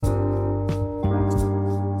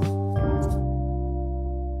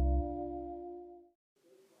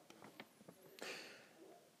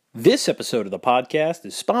This episode of the podcast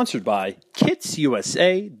is sponsored by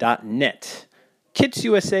KitsUSA.net.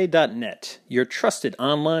 KitsUSA.net, your trusted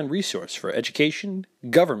online resource for education,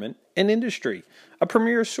 government, and industry. A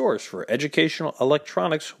premier source for educational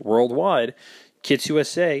electronics worldwide,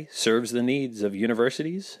 KitsUSA serves the needs of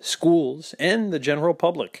universities, schools, and the general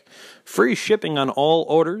public. Free shipping on all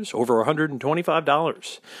orders over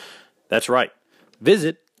 $125. That's right.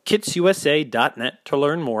 Visit KitsUSA.net to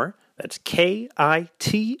learn more. That's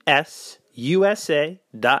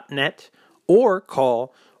KITSUSA.net or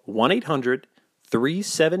call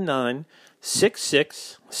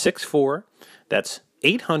 1-800-379-6664. That's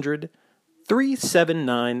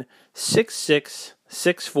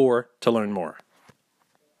 800-379-6664 to learn more.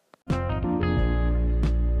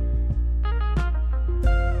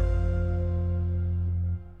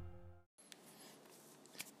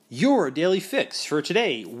 Your daily fix for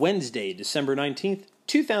today, Wednesday, December 19th,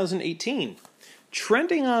 2018.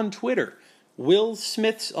 Trending on Twitter, Will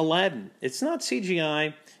Smith's Aladdin. It's not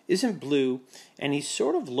CGI, isn't blue, and he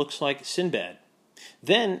sort of looks like Sinbad.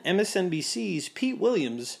 Then MSNBC's Pete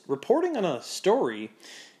Williams, reporting on a story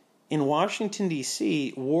in Washington,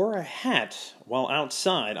 D.C., wore a hat while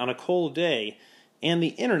outside on a cold day, and the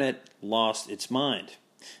internet lost its mind.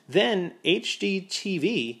 Then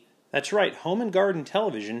HGTV, that's right, Home and Garden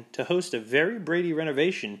Television, to host a very Brady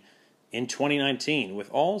renovation in 2019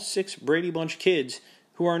 with all 6 Brady Bunch kids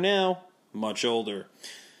who are now much older.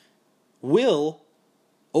 Will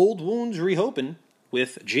Old Wounds Reopen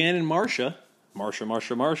with Jan and Marsha.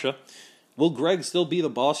 Will Greg still be the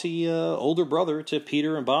bossy older brother to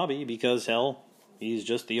Peter and Bobby because, hell, he's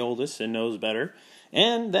just the oldest and knows better?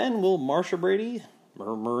 And then will Marsha Brady,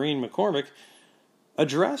 or Maureen McCormick,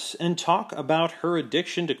 address and talk about her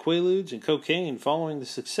addiction to Quaaludes and cocaine following the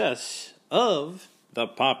success of the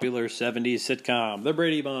popular 70s sitcom, The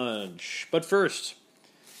Brady Bunch. But first,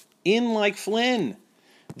 in like Flynn,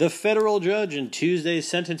 the federal judge in Tuesday's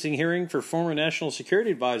sentencing hearing for former National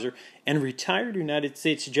Security Advisor and retired United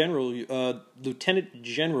States Lieutenant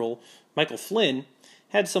General Michael Flynn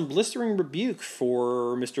had some blistering rebuke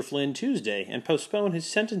for Mr. Flynn Tuesday and postponed his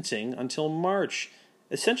sentencing until March,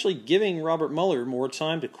 essentially giving Robert Mueller more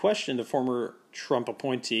time to question the former Trump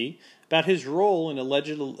appointee about his role in alleged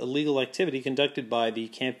illegal activity conducted by the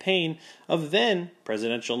campaign of then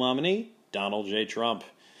presidential nominee Donald J. Trump.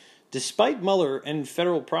 Despite Mueller and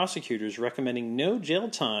federal prosecutors recommending no jail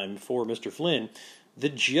time for Mr. Flynn, the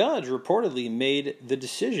judge reportedly made the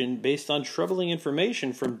decision based on troubling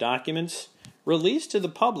information from documents released to the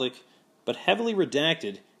public but heavily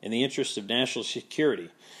redacted in the interest of national security.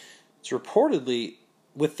 It's reportedly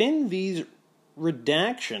within these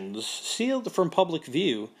redactions, sealed from public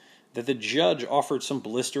view, that the judge offered some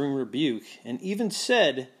blistering rebuke and even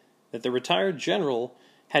said that the retired general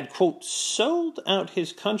had, quote, sold out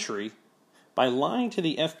his country by lying to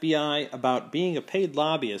the FBI about being a paid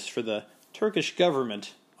lobbyist for the Turkish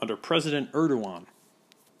government under President Erdogan.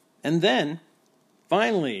 And then,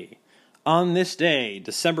 finally, on this day,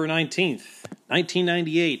 December 19th,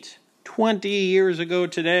 1998, 20 years ago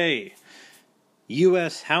today,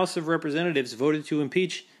 U.S. House of Representatives voted to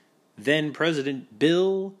impeach then-President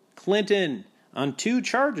Bill Clinton on 2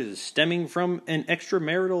 charges stemming from an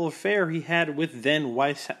extramarital affair he had with then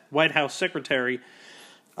White House Secretary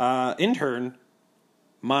intern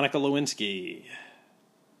Monica Lewinsky.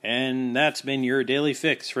 And that's been your daily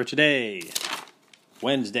fix for today,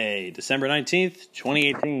 Wednesday, December 19th,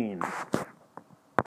 2018.